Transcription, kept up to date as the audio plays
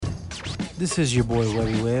This is your boy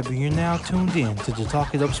Webby Webb, and you're now tuned in to the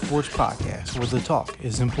Talk It Up Sports Podcast, where the talk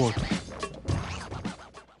is important.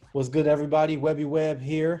 What's good, everybody? Webby Webb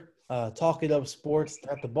here. Talk It Up Sports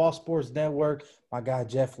at the Ball Sports Network. My guy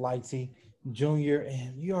Jeff Lightsey Jr.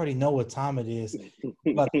 And you already know what time it is.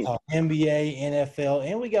 We're about to talk NBA, NFL,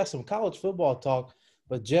 and we got some college football talk.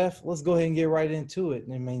 But Jeff, let's go ahead and get right into it.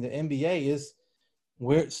 I mean, the NBA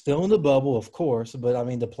we're still in the bubble, of course, but I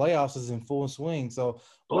mean the playoffs is in full swing. So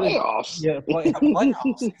Playoffs.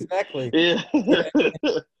 playoffs exactly. Yeah.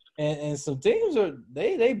 And some teams are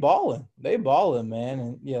they balling, man,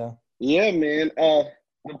 and yeah. Yeah, man.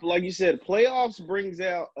 Like you said, playoffs brings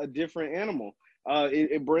out a different animal.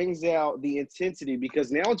 It brings out the intensity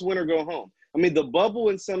because now it's win or go home. I mean, the bubble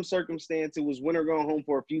in some circumstance, it was win or go home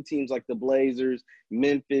for a few teams like the Blazers,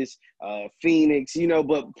 Memphis, Phoenix,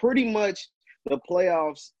 but pretty much the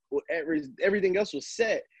playoffs, everything else was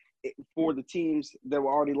set for the teams that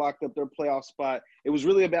were already locked up their playoff spot. It was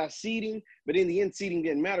really about seeding, but in the end, seeding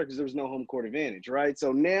didn't matter because there was no home court advantage, right?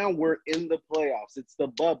 So now we're in the playoffs. It's the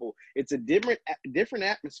bubble. It's a different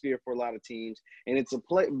atmosphere for a lot of teams, and it's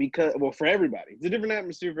for everybody. It's a different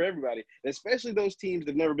atmosphere for everybody, especially those teams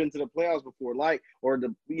that have never been to the playoffs before,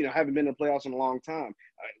 haven't been to the playoffs in a long time.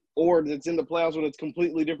 Or that's in the playoffs with a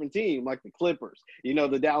completely different team, like the Clippers.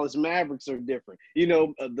 The Dallas Mavericks are different.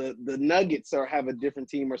 The Nuggets have a different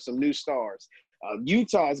team or some new stars.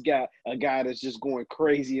 Utah's got a guy that's just going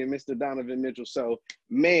crazy, and Mr. Donovan Mitchell. So,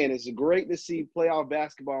 man, it's great to see playoff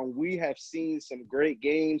basketball. And we have seen some great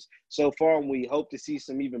games so far, and we hope to see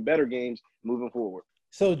some even better games moving forward.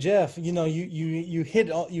 So Jeff, you hit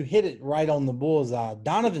it right on the bullseye.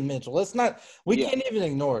 Donovan Mitchell. Can't even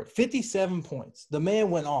ignore it. 57 points. The man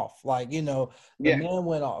went off. Man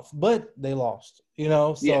went off, but they lost.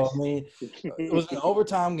 So yes. I mean, it was an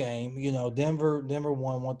overtime game. Denver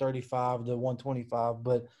won 135 to 125.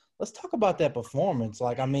 But let's talk about that performance.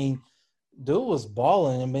 Dude was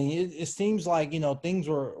balling. I mean, it seems like things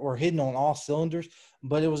were hitting on all cylinders,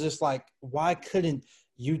 but it was just like, why couldn't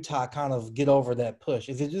Utah kind of get over that push?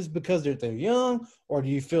 Is it just because they're young, or do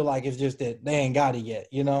you feel like it's just that they ain't got it yet,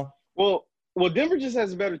 Well, Denver just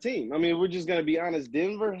has a better team. I mean, we're just going to be honest.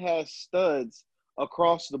 Denver has studs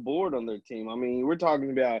across the board on their team. I mean, we're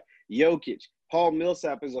talking about Jokic. Paul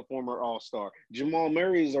Millsap is a former All-Star. Jamal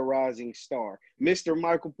Murray is a rising star. Mr.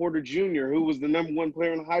 Michael Porter Jr., who was the number one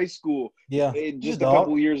player in high school just a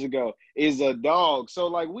couple years ago, is a dog.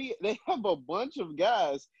 So, they have a bunch of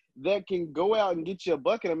guys that can go out and get you a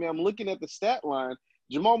bucket. I mean, I'm looking at the stat line.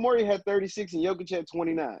 Jamal Murray had 36 and Jokic had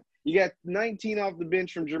 29. You got 19 off the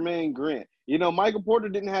bench from Jermaine Grant. Michael Porter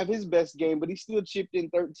didn't have his best game, but he still chipped in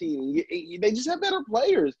 13. They just have better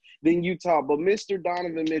players than Utah. But Mr.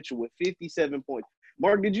 Donovan Mitchell with 57 points.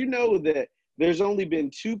 Mark, did you know that there's only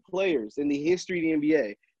been two players in the history of the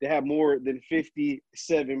NBA that have more than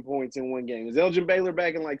 57 points in one game? It was Elgin Baylor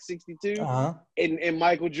back in 62 and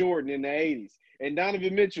Michael Jordan in the 80s. And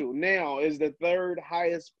Donovan Mitchell now is the third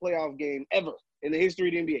highest playoff game ever in the history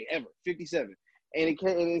of the NBA, ever, 57. And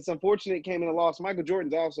it's unfortunate it came in a loss. Michael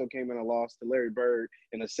Jordan's also came in a loss to Larry Bird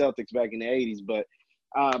and the Celtics back in the 80s. But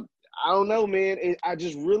I don't know, man. I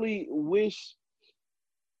just really wish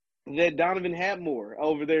that Donovan had more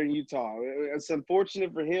over there in Utah. It's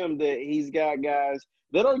unfortunate for him that he's got guys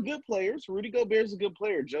that are good players. Rudy Gobert's a good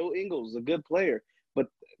player. Joe Ingles is a good player. But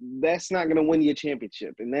that's not going to win you a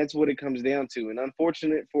championship, and that's what it comes down to. And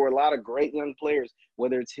unfortunate for a lot of great young players,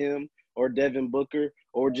 whether it's him or Devin Booker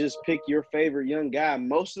or just pick your favorite young guy,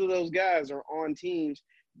 most of those guys are on teams,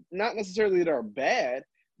 not necessarily that are bad,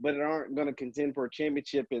 but aren't going to contend for a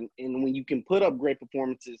championship. And when you can put up great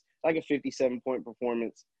performances, like a 57-point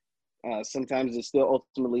performance, sometimes it still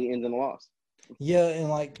ultimately ends in a loss. Yeah, and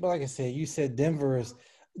like I said, you said Denver's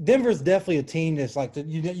definitely a team that's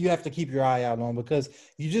you have to keep your eye out on because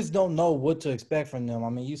you just don't know what to expect from them. I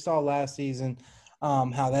mean, you saw last season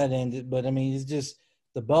how that ended, but I mean, it's just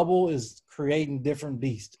the bubble is creating different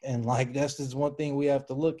beasts, and that's just one thing we have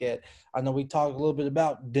to look at. I know we talked a little bit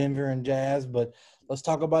about Denver and Jazz, but let's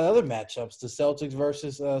talk about other matchups: the Celtics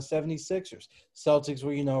versus 76ers. Celtics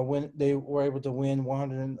were when they were able to win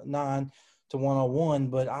 109 to 101,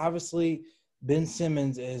 but obviously Ben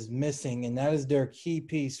Simmons is missing, and that is their key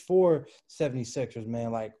piece for 76ers,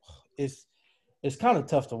 man. It's kind of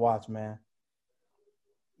tough to watch, man.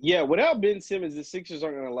 Yeah, without Ben Simmons, the Sixers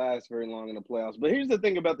aren't going to last very long in the playoffs. But here's the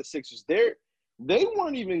thing about the Sixers. They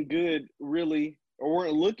weren't even good, really, or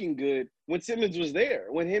weren't looking good when Simmons was there,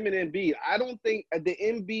 when him and Embiid. I don't think the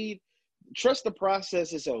Embiid – trust the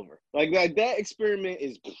process is over. That experiment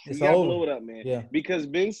is – you got to blow it up, man. Yeah. Because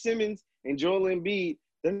Ben Simmons and Joel Embiid –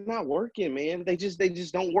 they're not working, man. They just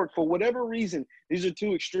don't work for whatever reason. These are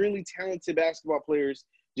two extremely talented basketball players,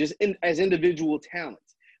 as individual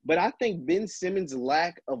talents. But I think Ben Simmons'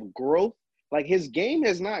 lack of growth, like his game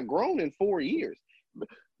has not grown in 4 years.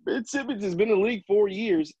 Ben Simmons has been in the league 4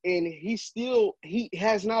 years, and he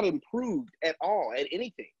has not improved at all at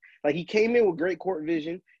anything. Like he came in with great court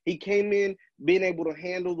vision. He came in being able to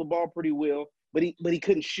handle the ball pretty well, but he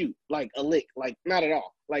couldn't shoot like a lick, like not at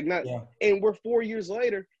all, like not. Yeah. And we're 4 years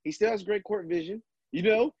later. He still has great court vision. You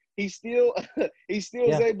know, he still is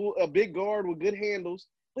able, a big guard with good handles,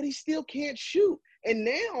 but he still can't shoot. And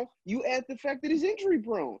now you add the fact that he's injury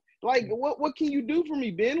prone. Like, what can you do for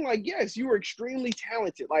me, Ben? Like, yes, you are extremely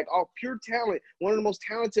talented, like all pure talent, one of the most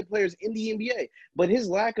talented players in the NBA. But his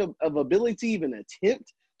lack of ability to even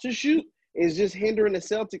attempt to shoot is just hindering the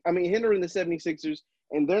 76ers,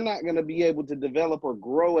 and they're not going to be able to develop or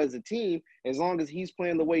grow as a team as long as he's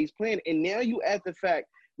playing the way he's playing. And now you add the fact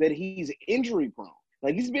that he's injury prone.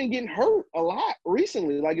 Like, he's been getting hurt a lot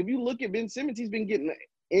recently. Like, if you look at Ben Simmons, he's been getting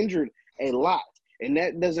injured a lot, and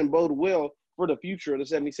that doesn't bode well for the future of the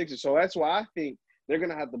 76ers. So that's why I think they're going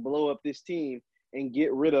to have to blow up this team and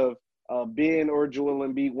get rid of Ben or Joel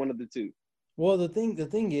Embiid, one of the two. Well, the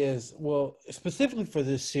thing is, well, specifically for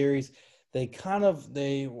this series,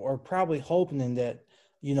 they were probably hoping that,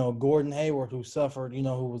 Gordon Hayward, who suffered,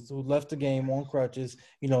 who left the game on crutches,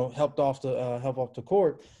 help off the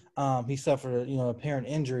court. He suffered apparent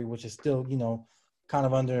injury, which is still, kind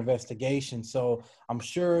of under investigation. So I'm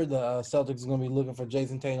sure the Celtics are going to be looking for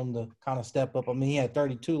Jason Tatum to kind of step up. I mean, he had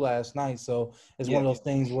 32 last night. So it's one of those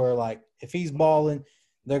things where, like, if he's balling,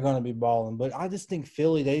 they're going to be balling. But I just think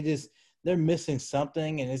Philly, they're missing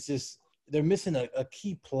something, and it's just they're missing a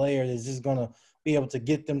key player that's just going to be able to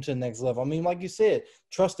get them to the next level. I mean, like you said,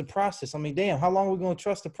 trust the process. I mean, damn, how long are we going to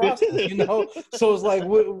trust the process, So it's like,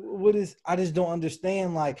 what is – I just don't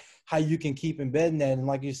understand, like, how you can keep embedding that. And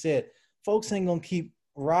like you said, folks ain't going to keep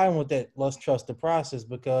riding with that let's trust the process,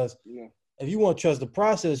 because if you want to trust the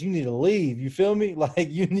process, you need to leave. You feel me? Like,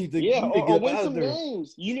 you need to get or win out some there.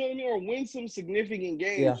 games. You know what I mean? Or win some significant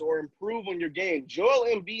games or improve on your game. Joel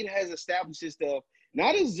Embiid has established himself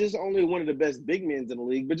not as just only one of the best big men in the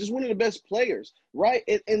league, but just one of the best players, right?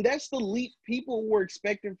 And that's the leap people were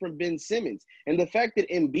expecting from Ben Simmons. And the fact that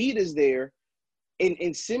Embiid is there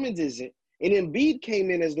and Simmons isn't, and Embiid came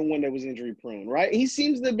in as the one that was injury prone, right? He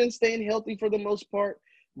seems to have been staying healthy for the most part,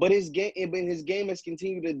 but his game has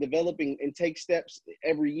continued to develop and take steps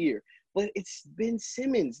every year. But it's Ben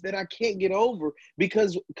Simmons that I can't get over,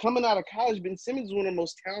 because coming out of college, Ben Simmons is one of the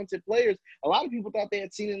most talented players a lot of people thought they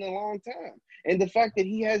had seen in a long time. And the fact that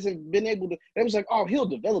he hasn't been able to – it was like, oh, he'll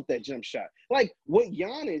develop that jump shot. Like, what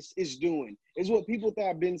Giannis is doing is what people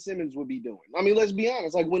thought Ben Simmons would be doing. I mean, let's be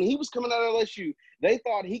honest. Like, when he was coming out of LSU, they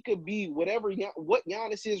thought he could be what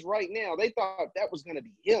Giannis is right now. They thought that was going to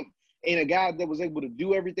be him, and a guy that was able to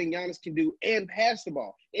do everything Giannis can do and pass the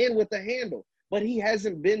ball and with the handle. But he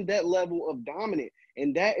hasn't been that level of dominant,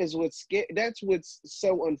 and that's what's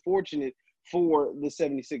so unfortunate for the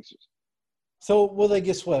 76ers. So will they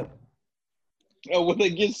get swept? Oh, will they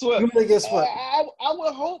get swept? Will they get swept? I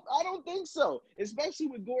would hope. I don't think so, especially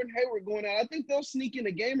with Gordon Hayward going out. I think they'll sneak in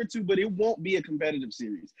a game or two, but it won't be a competitive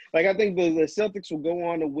series. Like, I think the Celtics will go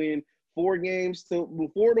on to win 4 games to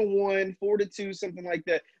 4-1, 4-2, something like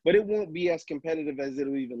that. But it won't be as competitive as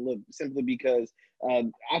it'll even look, simply because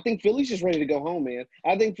I think Philly's just ready to go home, man.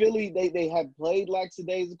 I think Philly, they have played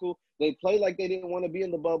lackadaisical. They played like they didn't want to be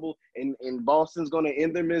in the bubble, and Boston's going to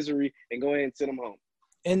end their misery and go ahead and send them home.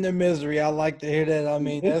 In their misery, I like to hear that. I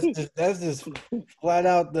mean, that's just flat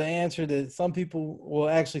out the answer that some people, well,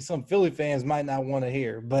 actually some Philly fans might not want to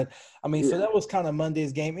hear. But, I mean, so that was kind of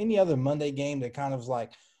Monday's game. Any other Monday game that kind of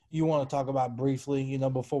like you want to talk about briefly,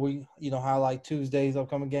 before we, highlight Tuesday's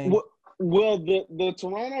upcoming game? Well, the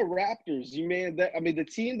Toronto Raptors, the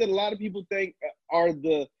team that a lot of people think are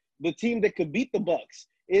the team that could beat the Bucks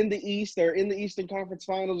in the East or in the Eastern Conference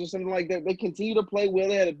Finals or something like that. They continue to play well.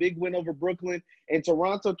 They had a big win over Brooklyn, and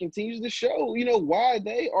Toronto continues to show, why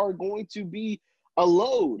they are going to be a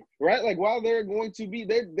load, right? Like, why they're going to be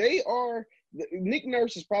 – Nick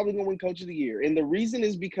Nurse is probably going to win Coach of the Year, and the reason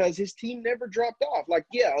is because his team never dropped off. Like,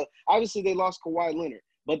 obviously they lost Kawhi Leonard,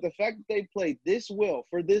 but the fact that they played this well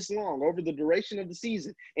for this long over the duration of the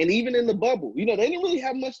season, and even in the bubble, they didn't really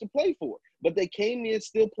have much to play for, but they came in,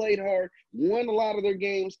 still played hard, won a lot of their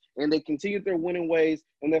games, and they continued their winning ways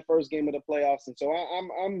in their first game of the playoffs. And so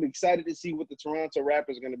I'm excited to see what the Toronto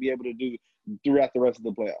Raptors are going to be able to do throughout the rest of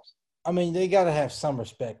the playoffs. I mean, they got to have some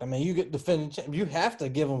respect. I mean, you get defending champ, you have to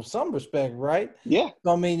give them some respect, right? Yeah.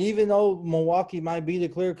 I mean, even though Milwaukee might be the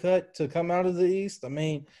clear cut to come out of the East, I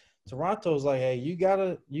mean, Toronto's like, hey, you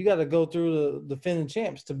gotta go through the defending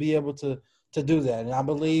champs to be able to do that. And I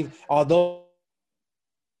believe, although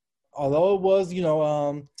it was,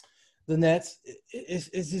 the Nets,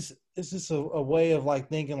 it's just a way of like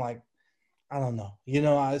thinking like, I don't know,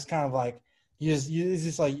 it's kind of like it's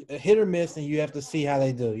just like a hit or miss, and you have to see how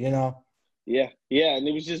they do, Yeah, and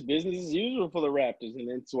it was just business as usual for the Raptors,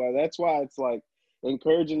 and that's why it's like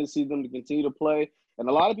encouraging to see them to continue to play. And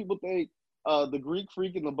a lot of people think the Greek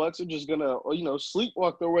Freak and the Bucks are just gonna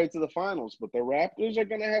sleepwalk their way to the finals, but the Raptors are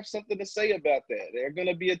gonna have something to say about that. They're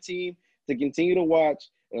gonna be a team to continue to watch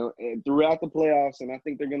and throughout the playoffs, and I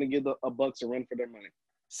think they're gonna give the Bucks a run for their money.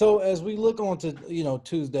 So as we look on to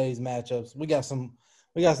Tuesday's matchups, we got some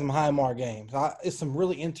high mark games. It's some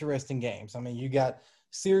really interesting games. I mean, you got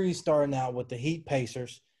series starting out with the Heat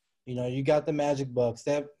Pacers. You got the Magic Bucks.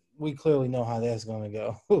 That we clearly know how that's going to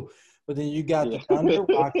go. But then you got the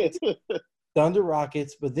Thunder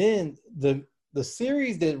Rockets. But then the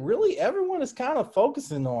series that really everyone is kind of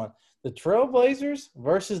focusing on, the Trailblazers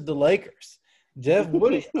versus the Lakers. Jeff,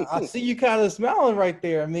 I see you kind of smiling right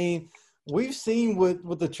there. I mean, we've seen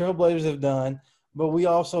what the Trailblazers have done, but we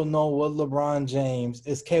also know what LeBron James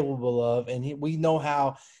is capable of, and we know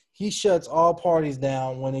how he shuts all parties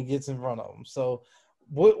down when he gets in front of them. So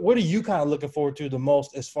what are you kind of looking forward to the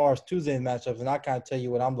most as far as Tuesday matchups? And I kind of tell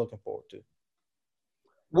you what I'm looking forward to.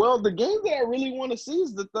 Well, the game that I really want to see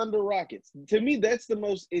is the Thunder Rockets. To me, that's the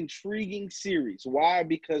most intriguing series. Why?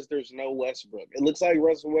 Because there's no Westbrook. It looks like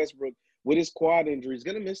Russell Westbrook, with his quad injury, is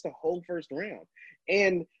going to miss the whole first round.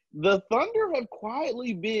 And the Thunder have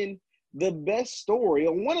quietly been the best story,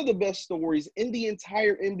 or one of the best stories in the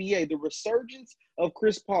entire NBA, the resurgence of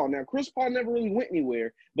Chris Paul. Now, Chris Paul never really went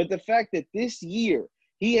anywhere, but the fact that this year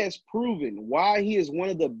he has proven why he is one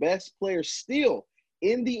of the best players still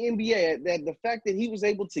in the NBA, that the fact that he was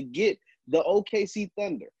able to get the OKC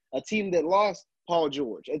Thunder, a team that lost Paul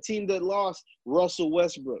George, a team that lost Russell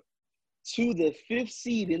Westbrook, to the 5th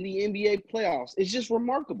seed in the NBA playoffs, it's just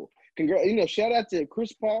remarkable. Shout out to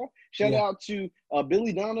Chris Paul. Shout out to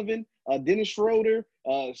Billy Donovan, Dennis Schroeder,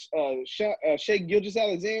 Shea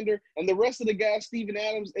Gilgeous-Alexander, and the rest of the guys, Steven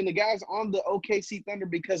Adams, and the guys on the OKC Thunder,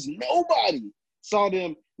 because nobody saw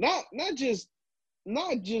them not just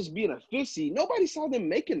being a 5th seed. Nobody saw them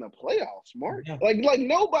making the playoffs, Mark. Yeah. Like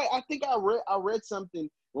nobody. I think I read something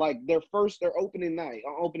like their opening night.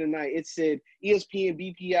 On opening night, it said ESPN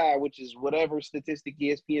BPI, which is whatever statistic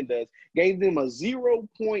ESPN does, gave them a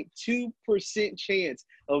 0.2% chance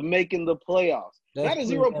of making the playoffs. Not a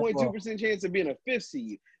 0.2% chance of being a 5th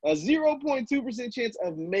seed, a 0.2% chance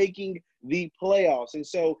of making the playoffs. And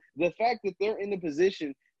so the fact that they're in the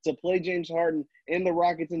position to play James Harden and the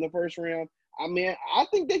Rockets in the first round, I mean, I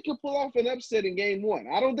think they could pull off an upset in game one.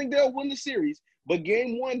 I don't think they'll win the series, but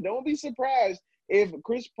game one, don't be surprised if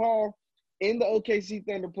Chris Paul and the OKC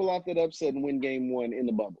Thunder pull off that upset and win game one in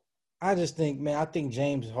the bubble. I just think, man,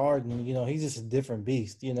 James Harden, he's just a different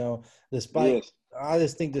beast, I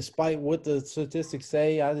just think despite what the statistics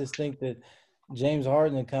say, I just think that James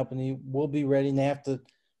Harden and company will be ready and they have to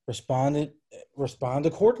respond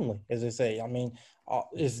accordingly, as they say. I mean,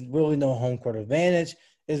 it's really no home court advantage.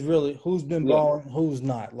 It's really who's been balling, who's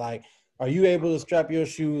not. Like, are you able to strap your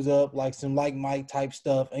shoes up like some like Mike type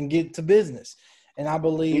stuff and get to business? And I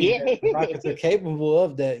believe that the Rockets are capable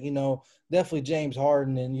of that, definitely James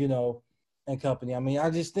Harden and company. I mean, I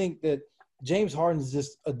just think that James Harden is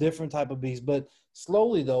just a different type of beast. But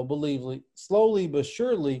slowly but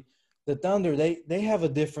surely, the Thunder, they have a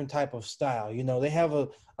different type of style. They have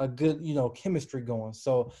a good, chemistry going.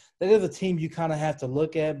 So that is a team you kind of have to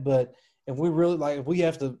look at. But if we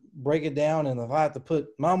have to break it down, and if I have to put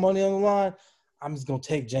my money on the line, I'm just gonna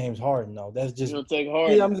take James Harden. Though that's just you're gonna take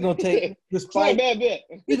Harden. Yeah, I'm just gonna take despite bad bet.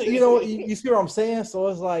 You see what I'm saying? So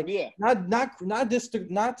it's like not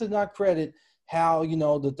to not credit how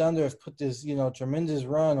the Thunder have put this tremendous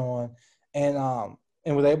run on and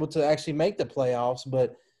was able to actually make the playoffs.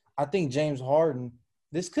 But I think James Harden,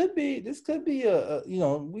 this could be a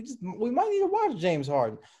we might need to watch James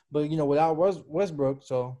Harden, but without Westbrook,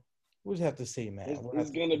 so we just have to see, man. It's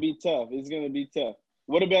gonna be tough. It's gonna be tough.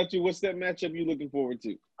 What about you? What's that matchup you looking forward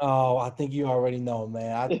to? Oh, I think you already know,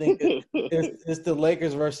 man. I think it's the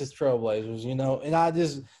Lakers versus Trailblazers, and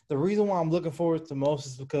the reason why I'm looking forward to most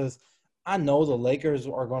is because I know the Lakers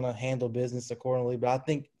are going to handle business accordingly, but I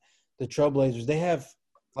think the Trailblazers, they have,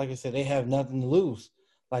 like I said, they have nothing to lose.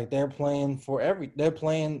 Like they're playing they're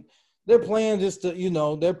playing just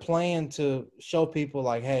to, they're playing to show people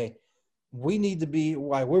like, hey, we need to be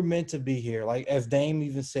like, we're meant to be here. Like as Dame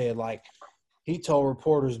even said, like he told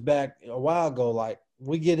reporters back a while ago, like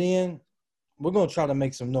we get in, we're going to try to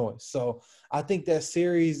make some noise. So I think that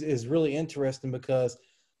series is really interesting because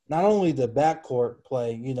not only the backcourt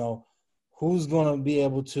play, who's going to be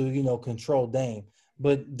able to, control Dame,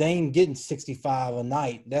 but Dame getting 65 a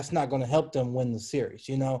night, that's not going to help them win the series,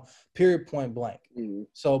 period, point blank. Mm-hmm.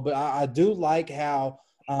 So, but I do like how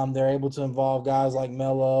they're able to involve guys like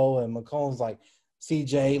Melo and McCollum's like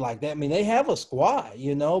CJ like that. I mean, they have a squad,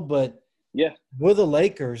 but yeah, will the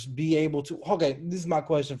Lakers be able to – okay, this is my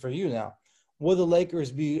question for you now. Will the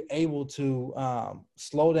Lakers be able to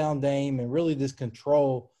slow down Dame and really just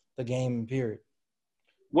control the game, period?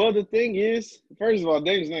 Well, the thing is, first of all,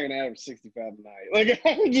 Dame's not going to average 65 a night. Like,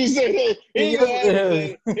 how would you say that? He ain't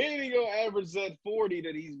going to average that 40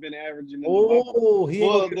 that he's been averaging in the bubble. Oh, he ain't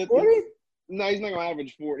going to get 40? No, he's not going to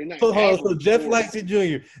average 40. So Jeff Laxey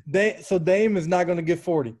Jr., Dame is not going to get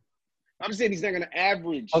 40. I'm saying he's not going to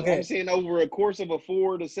average. Okay. I'm saying over a course of a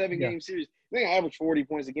 4 to 7 game series, he's not going to average 40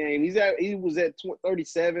 points a game. He was at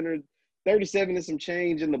 37 or 37 and some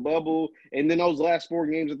change in the bubble, and then those last 4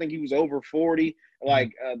 games, I think he was over 40.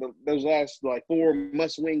 Like those last 4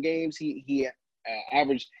 must-win games, he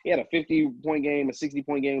averaged. He had a 50-point game, a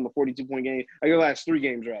 60-point game, a 42-point game. Like the last 3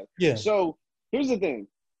 games, rather. Yeah. So here's the thing: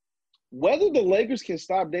 whether the Lakers can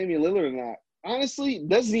stop Damian Lillard or not, honestly,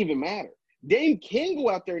 doesn't even matter. Dame can go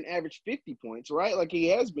out there and average 50 points, right? Like he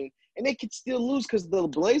has been, and they could still lose because the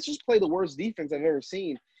Blazers play the worst defense I've ever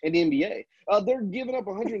seen in the NBA. They're giving up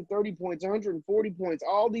 130 points, 140 points,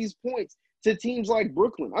 all these points to teams like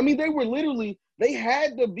Brooklyn. I mean, they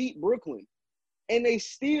had to beat Brooklyn, and they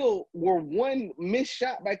still were one missed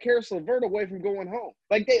shot by Karis LeVert away from going home.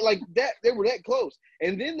 They were that close.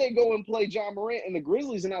 And then they go and play Ja Morant and the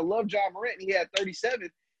Grizzlies, and I love Ja Morant, and he had 37.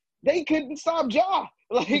 They couldn't stop Ja.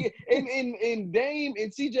 And Dame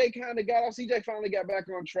and CJ kind of got off. CJ finally got back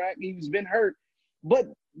on track. He's been hurt. But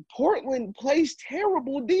Portland plays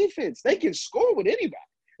terrible defense. They can score with anybody.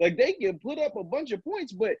 Like, they can put up a bunch of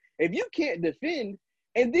points, but if you can't defend,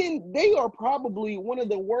 and then they are probably one of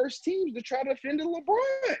the worst teams to try to defend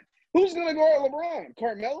LeBron. Who's going to guard LeBron?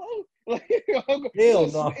 Carmelo?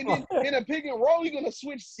 Hell no. In a pick and roll, you're going to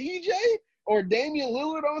switch CJ or Damian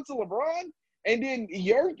Lillard onto LeBron? And then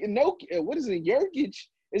Jokic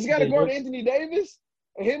is got to guard Anthony Davis,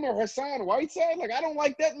 him or Hassan Whiteside. Like, I don't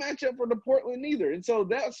like that matchup for the Portland either. And so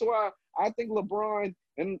that's why I think LeBron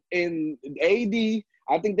and AD,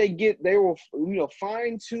 I think they will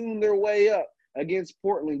fine tune their way up against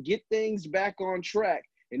Portland, get things back on track,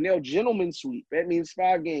 and they'll gentleman sweep. That means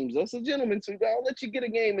 5 games. That's a gentleman sweep. I'll let you get a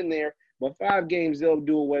game in there, but 5 games they'll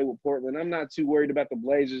do away with Portland. I'm not too worried about the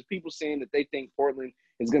Blazers. People saying that they think Portland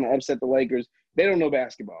is going to upset the Lakers. They don't know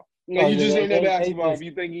basketball. You just don't know basketball. If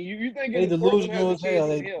you think they delusional as hell.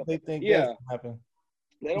 They think that's going to happen.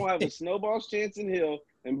 They don't have a snowball's chance in hell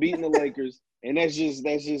in beating the Lakers, and that's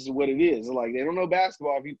just what it is. Like, they don't know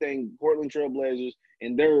basketball if you think Portland Trail Blazers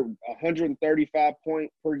and their 135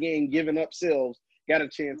 point per game giving up selves got a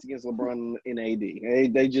chance against LeBron and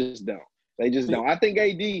AD. They just don't. They just don't. I think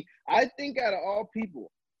out of all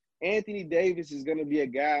people, Anthony Davis is going to be a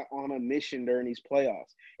guy on a mission during these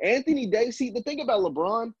playoffs. Anthony Davis, see, the thing about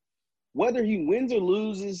LeBron, whether he wins or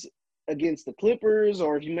loses against the Clippers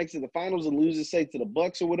or if he makes it to the finals and loses, say, to the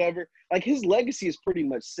Bucks or whatever, like, his legacy is pretty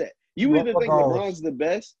much set. You either think LeBron's the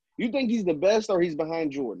best, you think he's the best, or he's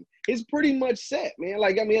behind Jordan. It's pretty much set, man.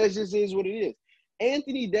 Like, I mean, it just is what it is.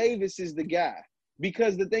 Anthony Davis is the guy.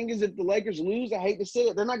 Because the thing is, if the Lakers lose, I hate to say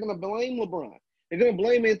it, they're not going to blame LeBron. They're going to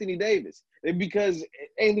blame Anthony Davis because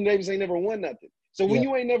Anthony Davis ain't never won nothing. So when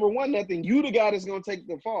you ain't never won nothing, you the guy that's going to take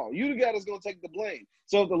the fall. You the guy that's going to take the blame.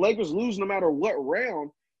 So if the Lakers lose no matter what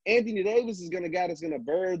round, Anthony Davis is going to guy that's going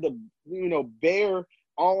to bear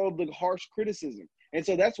all of the harsh criticism. And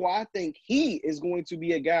so that's why I think he is going to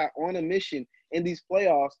be a guy on a mission in these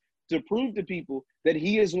playoffs to prove to people that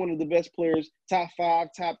he is one of the best players, top 5,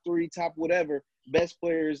 top 3, top whatever, best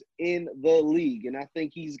players in the league. And I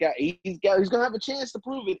think he's going to have a chance to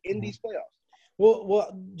prove it in these playoffs.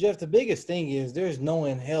 Well, Jeff, the biggest thing is there's no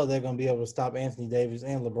way in hell they're going to be able to stop Anthony Davis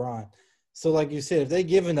and LeBron. So, like you said, if they're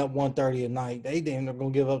giving up 130 a night, they damn they're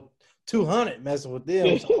going to give up 200 messing with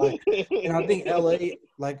them. So, and I think LA,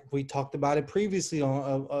 like we talked about it previously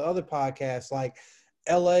on other podcasts, like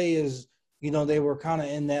LA is, they were kind of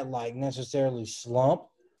in that like necessarily slump,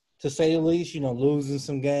 to say the least, losing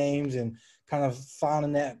some games and kind of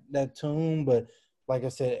finding that tune. But like I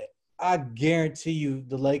said, I guarantee you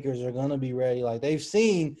the Lakers are going to be ready. Like, they've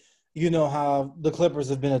seen, how the Clippers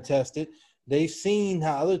have been attested. They've seen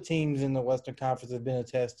how other teams in the Western Conference have been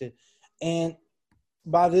attested. And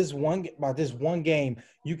by this one game,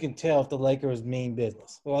 you can tell if the Lakers mean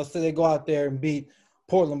business. Well, let's say they go out there and beat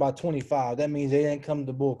Portland by 25. That means they didn't come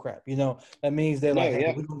to bull crap. That means they're No, like, hey,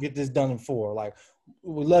 yeah, we're gonna get this done in 4. Like,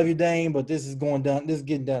 we love you, Dame, but this is going done. This is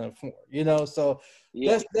getting done in 4. So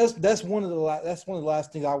yeah. that's one of the last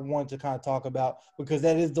things I wanted to kind of talk about, because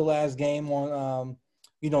that is the last game on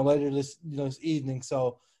later this evening.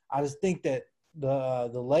 So I just think that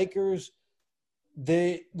the Lakers,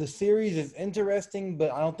 the series is interesting,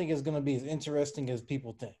 but I don't think it's going to be as interesting as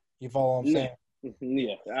people think. You follow what I'm No. saying?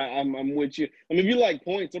 Yeah, I'm with you. I mean, if you like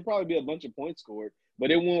points, there'll probably be a bunch of points scored, but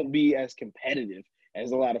it won't be as competitive as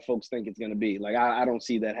a lot of folks think it's going to be. Like, I don't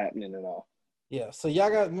see that happening at all. Yeah. So y'all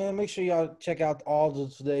got, man, make sure y'all check out all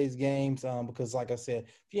of today's games, because like I said,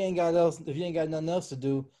 if you ain't got nothing else to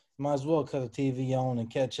do, might as well cut the TV on and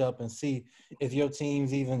catch up and see if your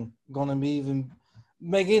team's even going to be even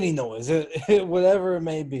make any noise, whatever it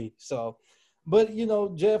may be. So, but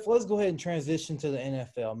Jeff, let's go ahead and transition to the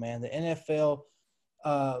NFL, man. The NFL.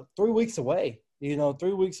 3 weeks away. 3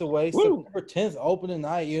 weeks away. Woo! September 10th, opening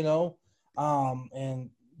night. And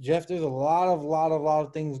Jeff, there's a lot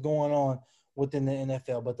of things going on within the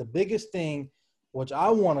NFL. But the biggest thing, which I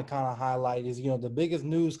want to kind of highlight, is the biggest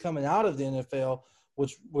news coming out of the NFL,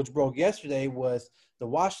 which broke yesterday, was the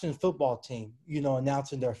Washington football team.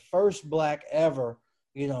 Announcing their first black ever,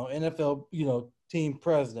 NFL, team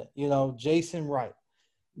president. Jason Wright.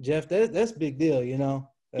 Jeff, that's a big deal.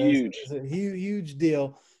 Huge. It's a huge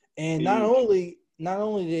deal. And Huge. not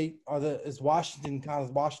only is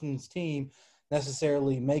Washington's team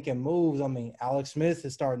necessarily making moves. I mean, Alex Smith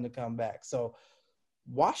is starting to come back. So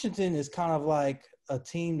Washington is kind of like a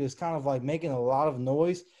team that's kind of like making a lot of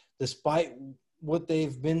noise despite what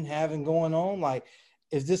they've been having going on. Like,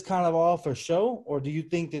 is this kind of all for show, or do you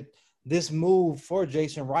think that this move for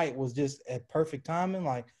Jason Wright was just at perfect timing?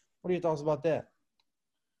 Like, what are your thoughts about that?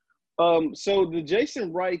 So the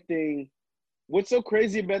Jason Wright thing, what's so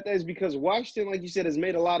crazy about that is because Washington, like you said, has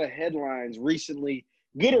made a lot of headlines recently,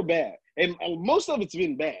 good or bad. And most of it's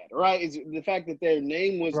been bad, right? It's the fact that their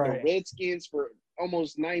name was the Right. Redskins for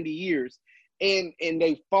almost 90 years, and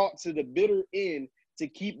they fought to the bitter end to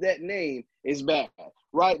keep that name is bad,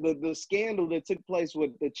 right? The scandal that took place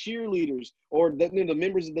with the cheerleaders or the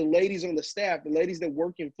members of the ladies on the staff, the ladies that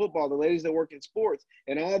work in football, the ladies that work in sports,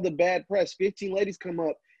 and all the bad press. 15 ladies come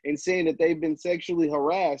up and saying that they've been sexually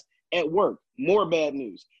harassed at work. More bad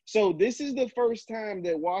news. So this is the first time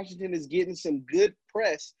that Washington is getting some good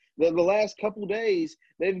press. The last couple days,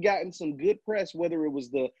 they've gotten some good press, whether it was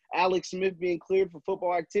the Alex Smith being cleared for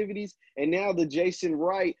football activities and now the Jason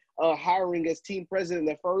Wright hiring as team president,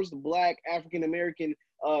 the first black African-American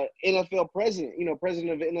NFL president,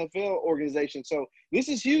 president of the NFL organization. So this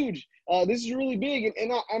is huge. This is really big.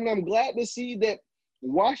 And I'm glad to see that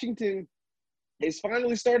Washington is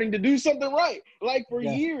finally starting to do something right. Like for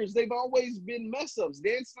Yeah. years, they've always been mess ups.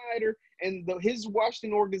 Dan Snyder and his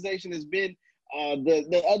Washington organization has been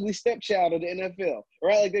the ugly stepchild of the NFL,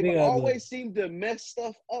 right? Like they've Big ugly. always seemed to mess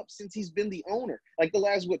stuff up since he's been the owner. Like the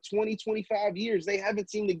last 20, 25 years, they haven't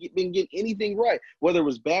seemed to been getting anything right. Whether it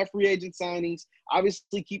was bad free agent signings,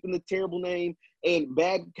 obviously keeping the terrible name, and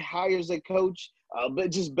bad hires at coach.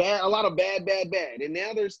 But just bad, a lot of bad. And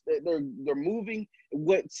now they're moving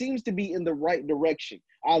what seems to be in the right direction.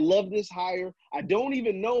 I love this hire. I don't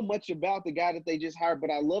even know much about the guy that they just hired,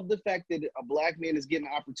 but I love the fact that a black man is getting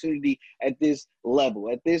an opportunity at this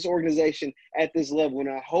level, at this organization, at this level.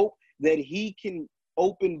 And I hope that he can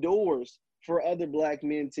open doors for other black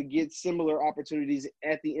men to get similar opportunities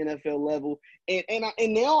at the NFL level. And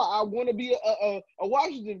now I want to be a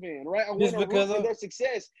Washington fan, right? I want Just to root because for of their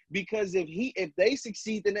success because if they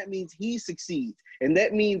succeed, then that means he succeeds, and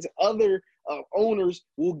that means other owners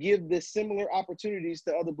will give the similar opportunities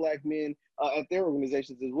to other black men at their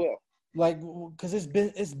organizations as well. like, because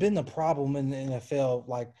it's been a problem in the NFL,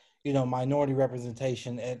 like, minority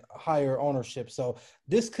representation and higher ownership. So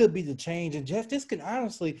this could be the change. And Jeff, this can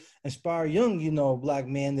honestly inspire young, black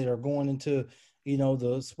men that are going into,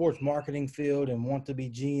 the sports marketing field and want to be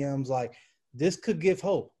GMs. Like, this could give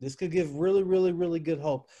hope. This could give really, really, really good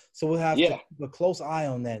hope. So we'll have to Yeah. keep a close eye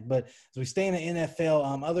on that. But as we stay in the NFL,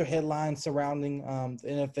 other headlines surrounding the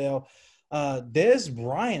NFL. Dez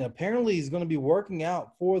Bryant apparently is going to be working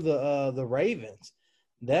out for the Ravens.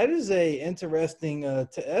 That is that's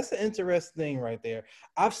an interesting thing right there.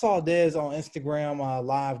 I've saw Dez on Instagram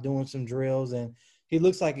live doing some drills, and he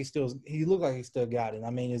looked like he still got it. I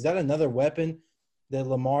mean, is that another weapon that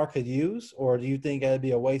Lamar could use, or do you think that'd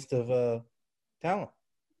be a waste of talent?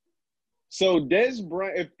 So Dez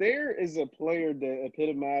Bryant, if there is a player that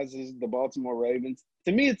epitomizes the Baltimore Ravens,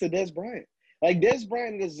 to me it's a Dez Bryant. Like Dez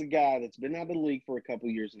Bryant is a guy that's been out of the league for a couple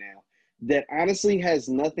years now. that honestly has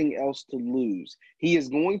nothing else to lose. He is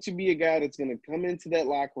going to be a guy that's going to come into that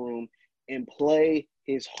locker room and play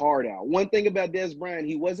his heart out. One thing about Dez Bryant,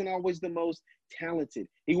 he wasn't always the most talented.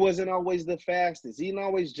 He wasn't always the fastest. He didn't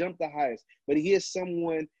always jump the highest, but he is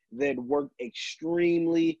someone that worked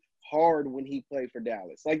extremely hard when he played for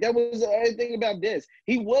Dallas. Like, that was the thing about Dez.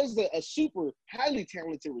 He was a super highly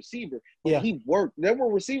talented receiver, but Yeah. he worked. There were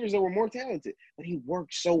receivers that were more talented, but he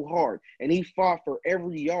worked so hard, and he fought for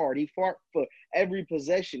every yard. He fought for every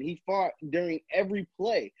possession. He fought during every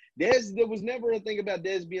play. Dez, there was never a thing about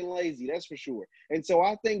Dez being lazy, that's for sure. And so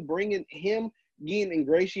I think bringing him, getting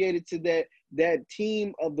ingratiated to that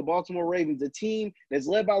team of the Baltimore Ravens, a team that's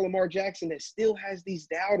led by Lamar Jackson that still has these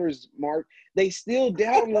doubters, Mark. They still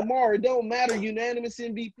doubt Lamar. It don't matter. Unanimous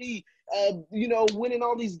MVP, winning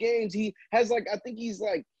all these games. He has, like, I think he's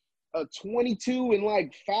like 22 and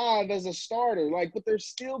like 5 as a starter. Like, but there's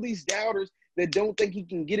still these doubters that don't think he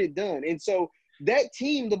can get it done. And so that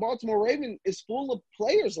team, the Baltimore Ravens, is full of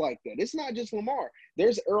players like that. It's not just Lamar.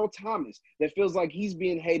 There's Earl Thomas that feels like he's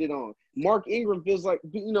being hated on. Mark Ingram feels like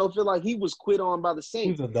he was quit on by the He's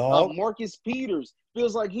Saints. a dog. Marcus Peters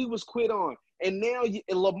feels like he was quit on. And now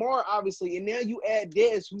and Lamar, obviously, and now you add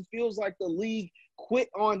Dez, who feels like the league quit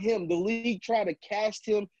on him. The league tried to cast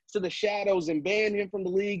him to the shadows and ban him from the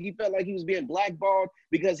league. He felt like he was being blackballed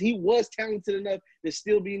because he was talented enough to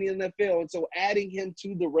still be in the NFL. And so adding him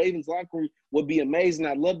to the Ravens locker room would be amazing.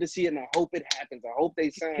 I'd love to see it, and I hope it happens. I hope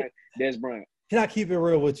they sign Dez Bryant. Can I keep it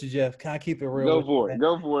real with you, Jeff? Can I keep it real Go with you, for it. man?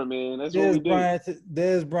 Go for it, man. That's what we do.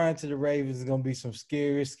 Dez Bryant to the Ravens is gonna be some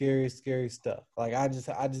scary, scary, scary stuff. Like, I just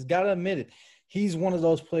gotta admit it. He's one of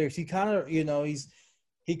those players. He kind of,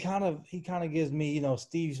 he kind of gives me,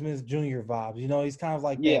 Steve Smith Jr. vibes. He's kind of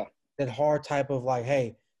like that hard type of, like,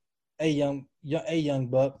 hey, young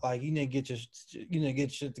buck, like, you need to get your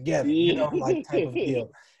shit together, like, type of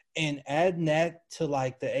deal. And adding that to,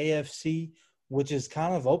 like, the AFC, which is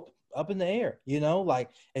kind of up in the air,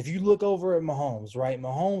 like, if you look over at Mahomes, right?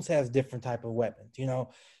 Mahomes has different type of weapons.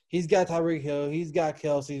 He's got Tyreek Hill, he's got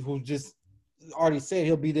Kelsey, who just already said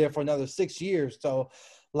he'll be there for another 6 years. So,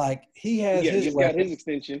 like, he has his just weapons. got his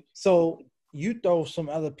extension. So you throw some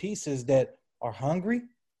other pieces that are hungry,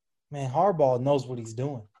 man. Harbaugh knows what he's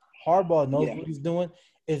doing. What he's doing.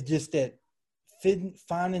 It's just that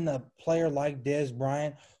finding a player like Dez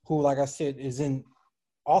Bryant, who, like I said, is in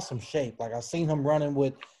awesome shape. Like, I've seen him running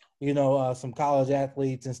with, some college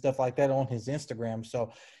athletes and stuff like that on his Instagram.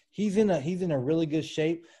 So he's in a really good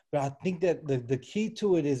shape. But I think that the key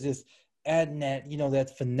to it is just adding that,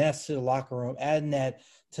 that finesse to the locker room, adding that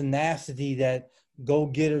tenacity, that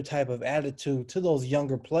go-getter type of attitude to those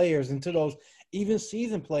younger players and to those even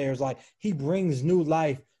seasoned players. Like, he brings new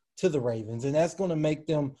life to the Ravens, and that's going to make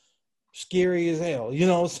them scary as hell,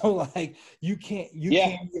 So, like, you can't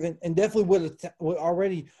even, and definitely with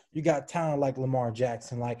already you got talent like Lamar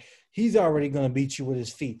Jackson, like, he's already going to beat you with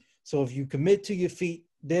his feet. So if you commit to your feet,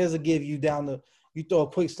 Dez will give you you throw a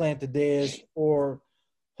quick slant to Dez, or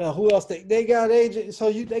who else they got agent.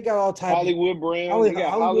 So they got all types. Hollywood Brown, they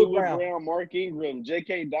got Hollywood Brown, Mark Ingram,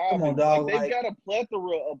 J.K. Dobbins. Come on, dog. Like, they've got a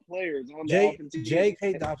plethora of players on the offensive.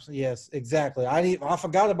 J.K. Dobson, yes, exactly. I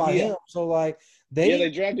forgot about him. So, like, they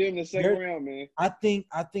drafted him in the second round, man.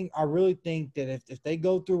 I really think that if they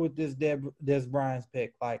go through with this Dez Bryant's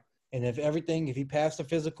pick, like, and if he passed the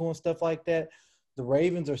physical and stuff like that, the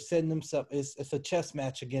Ravens are setting themselves. It's a chess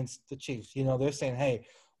match against the Chiefs. They're saying, hey,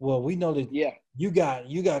 well, we know that you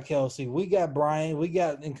got Kelsey, we got Brian, we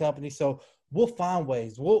got in company, so we'll find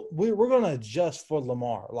ways. We're going to adjust for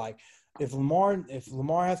Lamar. Like, if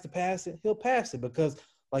Lamar has to pass it, he'll pass it, because,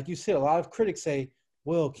 like you said, a lot of critics say,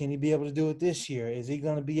 well, can he be able to do it this year? Is he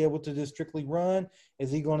going to be able to just strictly run?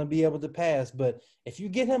 Is he going to be able to pass? But if you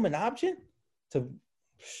get him an option to,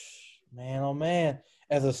 man, oh man,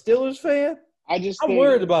 as a Steelers fan, I'm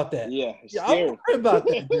worried about that. Yeah, I'm worried about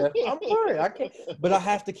that, Jeff. I'm worried. I can't, but I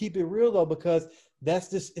have to keep it real though, because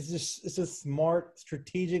it's a smart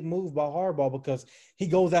strategic move by Harbaugh, because he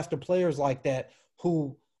goes after players like that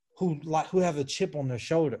who have a chip on their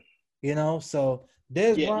shoulder, So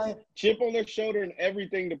Dez Bryant, chip on their shoulder and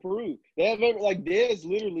everything to prove. They have Dez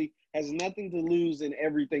literally has nothing to lose and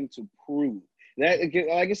everything to prove. That,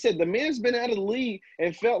 like I said, the man's been out of the league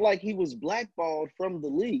and felt like he was blackballed from the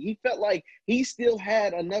league. He felt like he still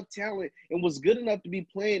had enough talent and was good enough to be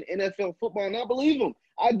playing NFL football, and I believe him.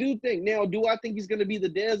 I do think. Now, do I think he's going to be the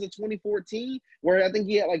Dez of 2014, where I think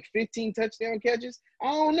he had like 15 touchdown catches? I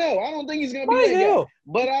don't know. I don't think he's going to be that guy.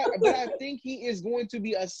 But I think he is going to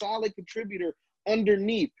be a solid contributor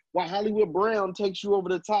underneath, while Hollywood Brown takes you over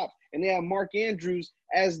the top, and they have Mark Andrews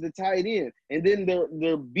as the tight end. And then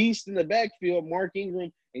their beast in the backfield, Mark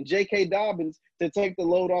Ingram and J.K. Dobbins to take the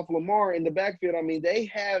load off Lamar in the backfield. I mean, they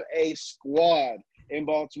have a squad in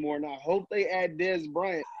Baltimore, and I hope they add Dez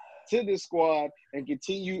Bryant to this squad and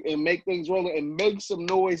continue and make things rolling and make some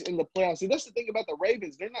noise in the playoffs. See, that's the thing about the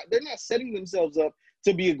Ravens. They're not setting themselves up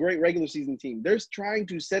to be a great regular season team. They're trying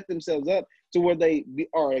to set themselves up to where they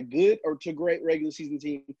are a good or to great regular season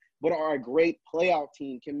team, but are a great playoff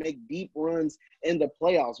team, can make deep runs in the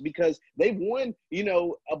playoffs because they've won,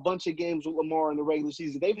 a bunch of games with Lamar in the regular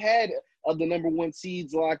season. They've had the number one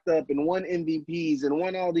seeds locked up and won MVPs and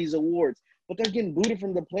won all these awards, but they're getting booted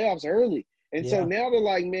from the playoffs early. And so now they're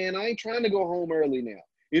like, man, I ain't trying to go home early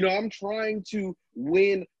now. I'm trying to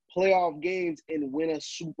win playoff games and win a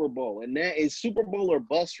Super Bowl. And that is Super Bowl or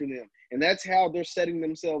bust for them. And that's how they're setting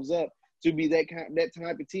themselves up to be that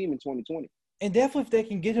type of team in 2020. And definitely if they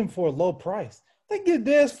can get him for a low price. They get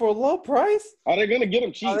Dez for a low price. Oh, they're going to get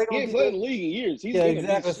him cheap. He ain't played in the league in years. He's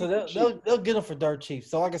exactly. So they'll get him for dirt cheap.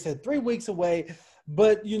 So like I said, 3 weeks away.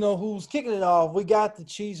 But, who's kicking it off? We got the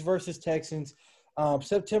Chiefs versus Texans,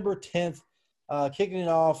 September 10th. Kicking it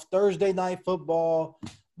off, Thursday night football.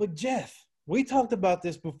 But, Jeff, we talked about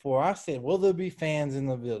this before. I said, will there be fans in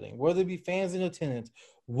the building? Will there be fans in attendance?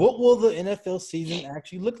 What will the NFL season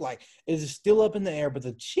actually look like? Is it still up in the air? But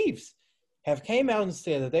the Chiefs have came out and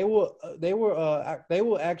said that they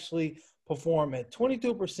will actually perform at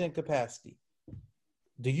 22% capacity.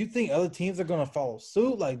 Do you think other teams are going to follow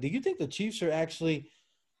suit? Like, do you think the Chiefs are actually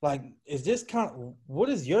is this what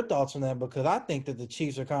is your thoughts on that? Because I think that the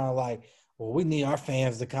Chiefs are kind of like, well, we need our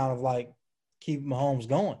fans to kind of keep Mahomes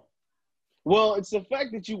going. Well, it's the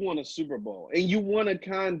fact that you won a Super Bowl and you want to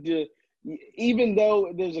kind of, even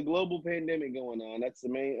though there's a global pandemic going on, that's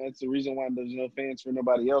the reason why there's no fans for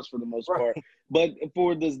nobody else for the most part. But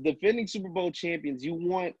for the defending Super Bowl champions, you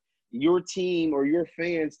want your team or your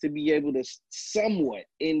fans to be able to somewhat,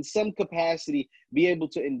 in some capacity, be able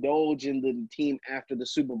to indulge in the team after the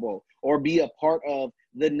Super Bowl or be a part of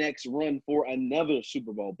the next run for another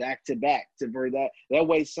Super Bowl back to back. That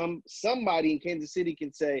way somebody in Kansas City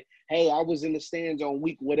can say, hey, I was in the stands on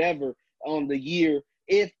week whatever on the year,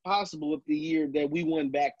 if possible, if the year that we won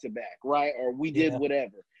back to back, right? Or we did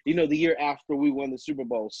whatever, the year after we won the Super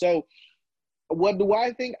Bowl. So what do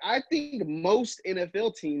I think? I think most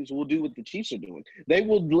NFL teams will do what the Chiefs are doing. They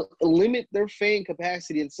will limit their fan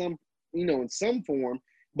capacity in some form,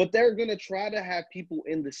 but they're going to try to have people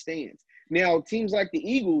in the stands. Now, teams like the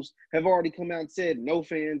Eagles have already come out and said, no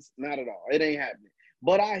fans, not at all. It ain't happening.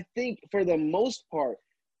 But I think for the most part,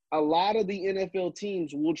 a lot of the NFL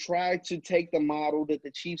teams will try to take the model that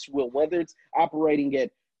the Chiefs will, whether it's operating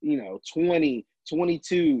at, 20,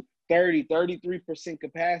 22, 30, 33%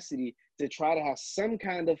 capacity to try to have some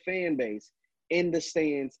kind of fan base in the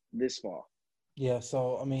stands this fall. Yeah,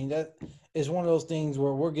 so, I mean, that is one of those things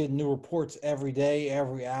where we're getting new reports every day,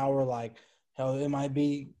 every hour. Like, hell, it might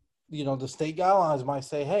be, the state guidelines might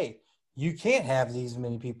say, hey, you can't have these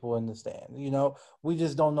many people in the stand. We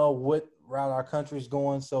just don't know what route our country's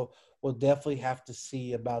going, so we'll definitely have to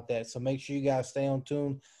see about that. So make sure you guys stay on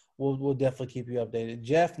tune. We'll definitely keep you updated.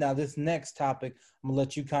 Jeff, now this next topic, I'm going to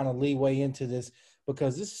let you kind of leeway into this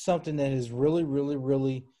because this is something that is really, really,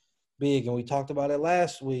 really big, and we talked about it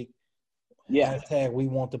last week. Yeah. Hashtag we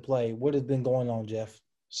want to play. What has been going on, Jeff?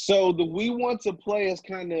 So the we want to play has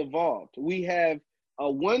kind of evolved. We have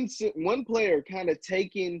one player kind of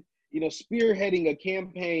taking, spearheading a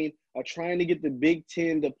campaign of trying to get the Big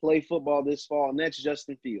Ten to play football this fall, and that's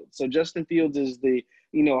Justin Fields. So Justin Fields is the,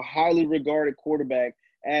 highly regarded quarterback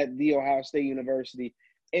at The Ohio State University.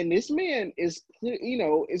 And this man is,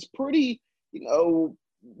 is pretty,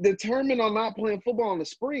 determined on not playing football in the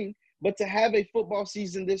spring, but to have a football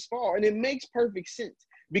season this fall. And it makes perfect sense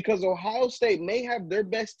because Ohio State may have their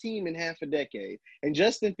best team in half a decade. And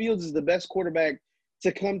Justin Fields is the best quarterback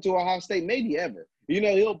to come to Ohio State maybe ever.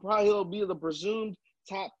 He'll be the presumed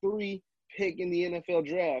top 3 pick in the NFL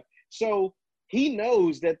draft. So he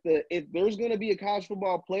knows that if there's going to be a college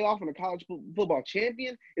football playoff and a college football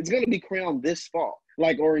champion, it's going to be crowned this fall,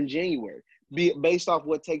 or in January, based off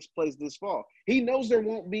what takes place this fall. He knows he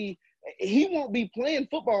won't be playing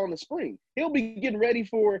football in the spring. He'll be getting ready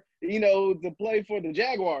for, to play for the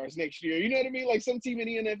Jaguars next year. You know what I mean? Like some team in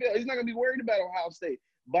the NFL. He's not going to be worried about Ohio State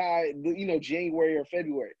by, January or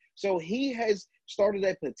February. So he has started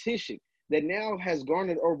a petition that now has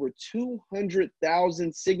garnered over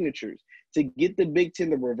 200,000 signatures to get the Big Ten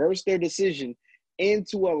to reverse their decision and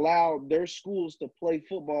to allow their schools to play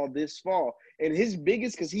football this fall. And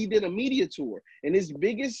because he did a media tour, and his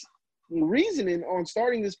biggest reasoning on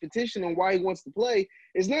starting this petition on why he wants to play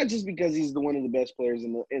is not just because he's one of the best players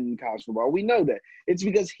in college football. We know that. It's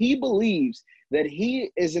because he believes that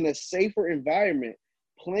he is in a safer environment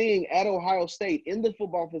playing at Ohio State in the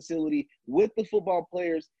football facility with the football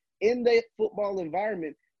players in that football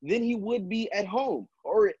environment than he would be at home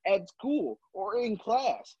or at school or in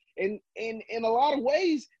class. And in a lot of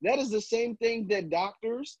ways, that is the same thing that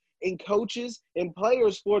doctors and coaches and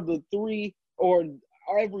players for the three or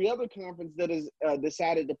every other conference that has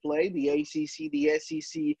decided to play, the ACC, the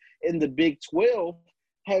SEC, and the Big 12,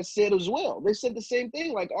 has said as well. They said the same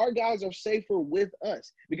thing, like our guys are safer with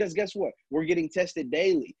us because guess what? We're getting tested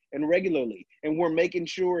daily and regularly, and we're making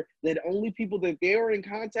sure that only people that they are in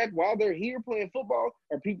contact while they're here playing football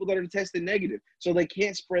are people that are tested negative so they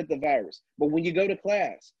can't spread the virus. But when you go to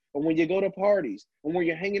class or when you go to parties or when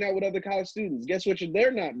you're hanging out with other college students, guess what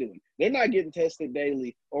they're not doing? They're not getting tested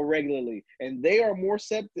daily or regularly, and they are more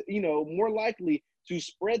more likely to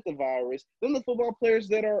spread the virus than the football players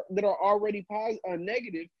that are already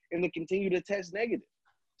negative and that continue to test negative.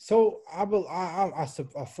 So I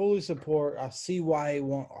fully support. I see why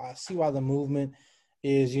the movement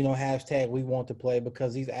is hashtag we want to play,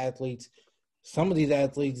 because some of these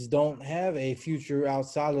athletes don't have a future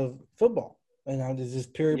outside of football, and this is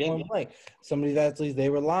period point blank. Some of these athletes, they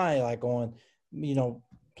rely on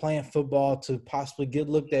playing football to possibly get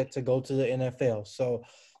looked at to go to the NFL. So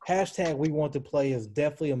hashtag we want to play is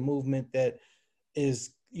definitely a movement that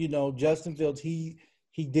is, Justin Fields, he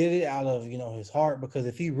did it out of, his heart, because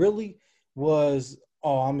if he really was,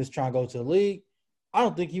 I'm just trying to go to the league, I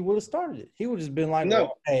don't think he would have started it. He would have just been like, no.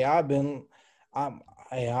 Well, hey,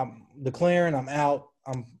 I'm declaring, I'm out.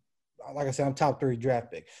 Like I said, I'm top 3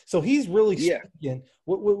 draft pick. So he's really speaking.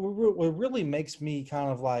 What really makes me kind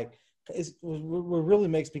of like, what really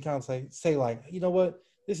makes me kind of say like, you know what?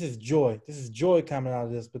 This is joy. This is joy coming out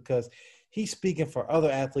of this, because he's speaking for other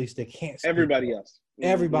athletes that can't speak. Everybody else.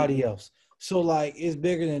 Everybody else. So, like, it's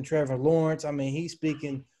bigger than Trevor Lawrence. I mean, he's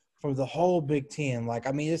speaking from the whole Big Ten. Like,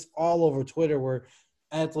 I mean, it's all over Twitter where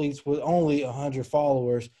athletes with only 100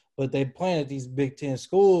 followers, but they playing at these Big Ten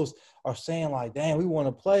schools, are saying, like, damn, we want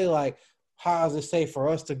to play. Like, how does it say for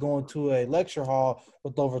us to go into a lecture hall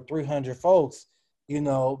with over 300 folks,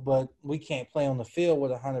 but we can't play on the field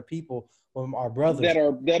with 100 people with our brothers that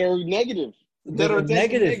are negative, that are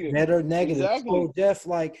negative. Exactly. So Jeff,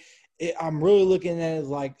 I'm really looking at it as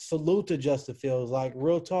like, salute to Justin Fields. Like,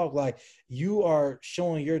 real talk, like, you are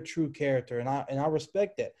showing your true character, and I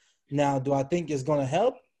respect that. Now, do I think it's going to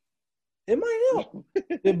help? It might help,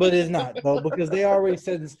 but it's not, though, because they already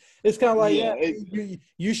said it's kind of like,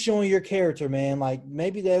 you showing your character, man. Like,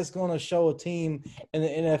 maybe that's going to show a team in the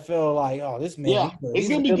NFL, like, oh, this man, it's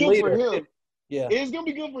going to be good leader. for him. Yeah, it's going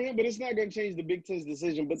to be good for him, but it's not going to change the Big Ten's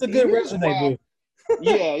decision. But it's a good resume move.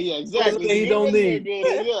 Yeah, exactly. He don't need.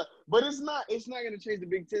 Yeah, but it's not going to change the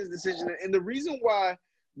Big Ten's decision. And the reason why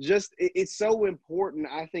it's so important,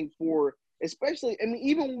 I think, for especially, I mean,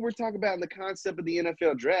 even when we're talking about the concept of the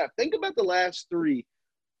NFL draft, think about the last 3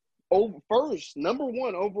 first number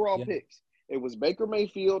 1 overall picks. It was Baker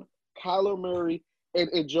Mayfield, Kyler Murray,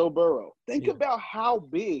 and Joe Burrow. Think about how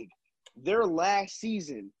big their last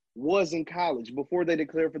season was in college before they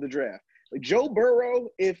declared for the draft. Like Joe Burrow,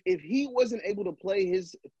 if he wasn't able to play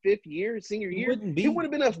his senior year, he would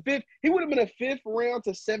have been a 5th round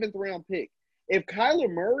to 7th round pick. If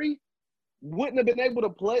Kyler Murray wouldn't have been able to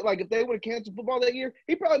play, like if they would have canceled football that year,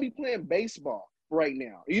 he'd probably be playing baseball right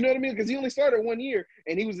now. You know what I mean? Because he only started 1 year,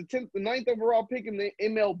 and he was the 9th overall pick in the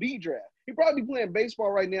MLB draft. He'd probably be playing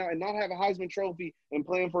baseball right now and not have a Heisman Trophy and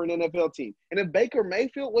playing for an NFL team. And if Baker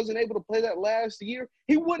Mayfield wasn't able to play that last year,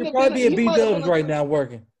 he wouldn't have probably be a B-Dubs right now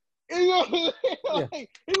working. He would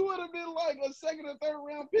have been like a 2nd or 3rd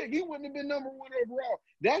round pick. He wouldn't have been number 1 overall.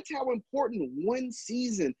 That's how important one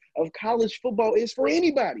season of college football is for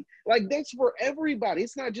anybody. Like, that's for everybody.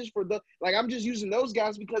 It's not just for I'm just using those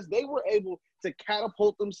guys because they were able to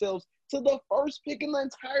catapult themselves to the first pick in the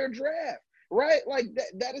entire draft. Right? Like,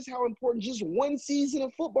 that is how important just one season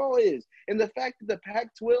of football is. And the fact that the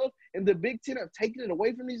Pac-12 and the Big Ten have taken it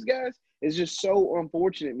away from these guys is just so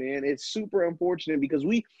unfortunate, man. It's super unfortunate because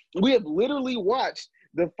we have literally watched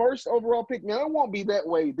the first overall pick. Now, it won't be that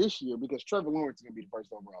way this year because Trevor Lawrence is going to be the first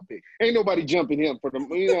overall pick. Ain't nobody jumping him for them.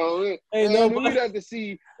 We'd have to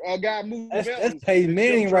see a guy move. That's Peyton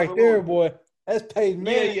Manning right there, boy. That's Peyton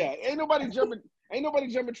Manning. Yeah. Ain't nobody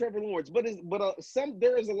jumping Trevor Lawrence. But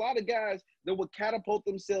there is a lot of guys that would catapult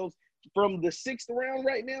themselves from the 6th round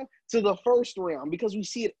right now to the 1st round because we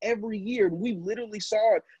see it every year. And we literally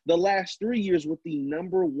saw it the last 3 years with the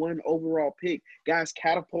number 1 overall pick. Guys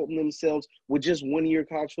catapulting themselves with just 1 year of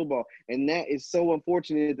college football. And that is so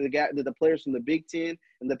unfortunate that the players from the Big Ten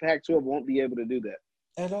and the Pac-12 won't be able to do that.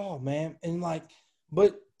 At all, man. And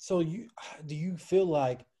do you feel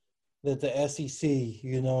like that the SEC,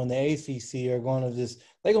 and the ACC are going to just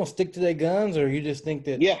they gonna stick to their guns, or you just think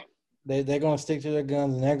that Yeah. they're gonna stick to their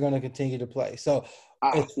guns and they're gonna continue to play? So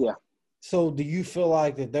Yeah. so do you feel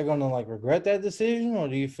like that they're gonna like regret that decision, or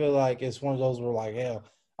do you feel like it's one of those where like hell,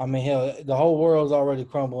 I mean hell, the whole world's already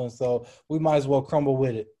crumbling, so we might as well crumble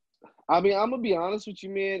with it. I mean, I'm gonna be honest with you,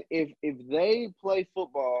 man. If they play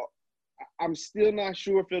football, I'm still not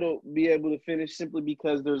sure if it'll be able to finish simply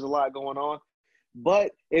because there's a lot going on.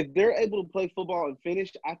 But if they're able to play football and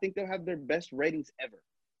finish, I think they'll have their best ratings ever.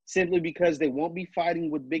 Simply because they won't be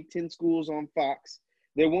fighting with Big Ten schools on Fox.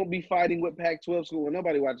 They won't be fighting with Pac-12 schools. Well,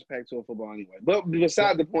 nobody watches Pac-12 football anyway. But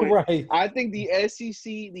beside the point, Right. I think the SEC,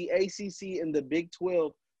 the ACC, and the Big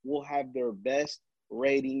 12 will have their best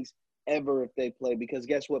ratings ever if they play. Because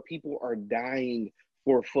guess what? People are dying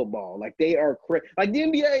for football. Like they are like the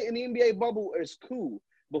NBA and the NBA bubble is cool.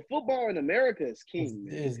 But football in America is king,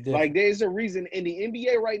 man. It's Like different. there's a reason, and the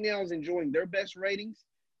NBA right now is enjoying their best ratings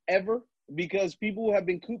ever because people have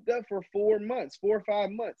been cooped up for 4 months, 4 or 5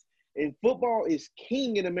 months. And football is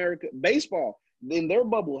king in America. Baseball, in their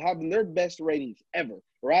bubble, having their best ratings ever,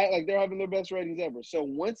 right? Like they're having their best ratings ever. So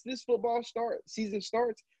once this football season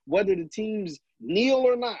starts, whether the teams kneel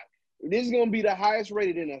or not, this is going to be the highest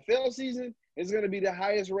rated NFL season. It's going to be the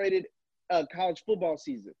highest rated college football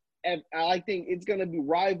season. And I think it's going to be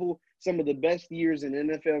rival some of the best years in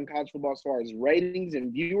NFL and college football as far as ratings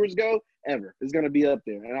and viewers go ever. It's going to be up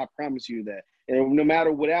there, and I promise you that. And no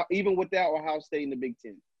matter even without Ohio State in the Big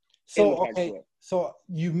Ten, in the So okay, Pac-12. so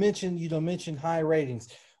you mentioned high ratings.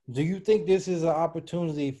 Do you think this is an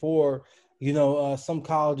opportunity for some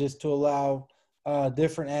colleges to allow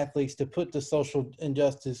different athletes to put the social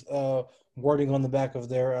injustice wording on the back of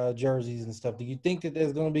their jerseys and stuff? Do you think that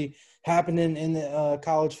there's going to be happening in the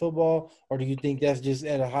college football, or do you think that's just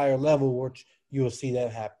at a higher level where you will see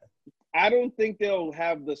that happen? I don't think they'll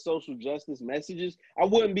have the social justice messages. I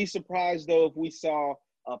wouldn't be surprised though if we saw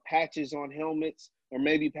patches on helmets or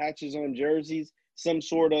maybe patches on jerseys, some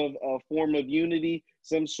sort of form of unity,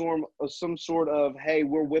 some sort of hey,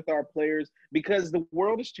 we're with our players because the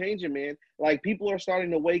world is changing, man. Like people are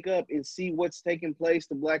starting to wake up and see what's taking place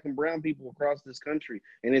to Black and brown people across this country,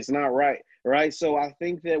 and it's not right, right? So I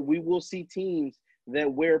think that we will see teams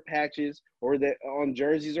that wear patches or that on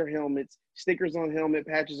jerseys or helmets, stickers on helmet,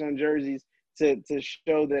 patches on jerseys to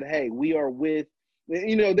show that, hey, we are with,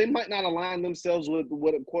 they might not align themselves with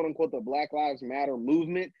what quote unquote the Black Lives Matter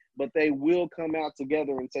movement, but they will come out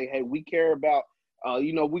together and say, hey, we care about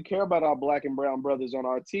we care about our Black and brown brothers on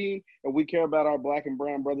our team, and we care about our Black and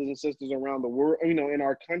brown brothers and sisters around the world, in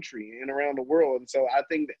our country and around the world. And so I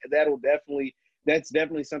think that's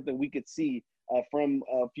definitely something we could see from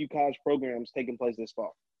a few college programs taking place this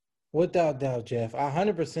fall. Without doubt, Jeff. I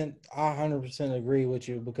 100% agree with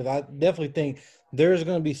you because I definitely think there's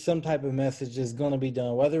going to be some type of message that's going to be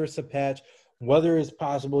done, whether it's a patch, whether it's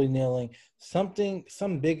possibly kneeling, some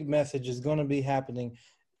big message is going to be happening.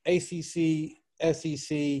 ACC,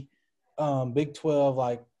 SEC, Big 12,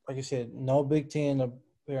 like I said, no Big 10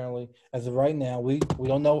 apparently as of right now. We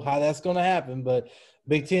don't know how that's going to happen, but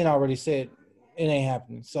Big 10 already said it ain't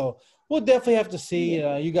happening. So we'll definitely have to see.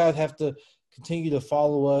 You guys have to continue to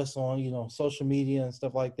follow us on social media and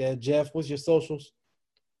stuff like that. Jeff, what's your socials?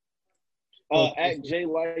 At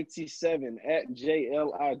JLighty7, at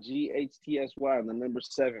JLIGHTSY, and the number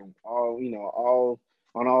 7. All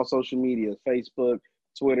on all social media, Facebook,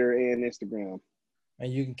 Twitter, and Instagram.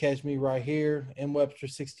 And you can catch me right here in Webster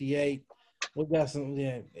 68. We got some,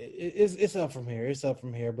 yeah. It's up from here. It's up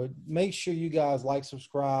from here. But make sure you guys like,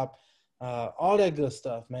 subscribe, all that good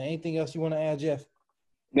stuff, man. Anything else you want to add, Jeff?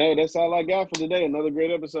 No, that's all I got for today. Another great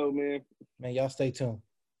episode, man. Man, y'all stay tuned.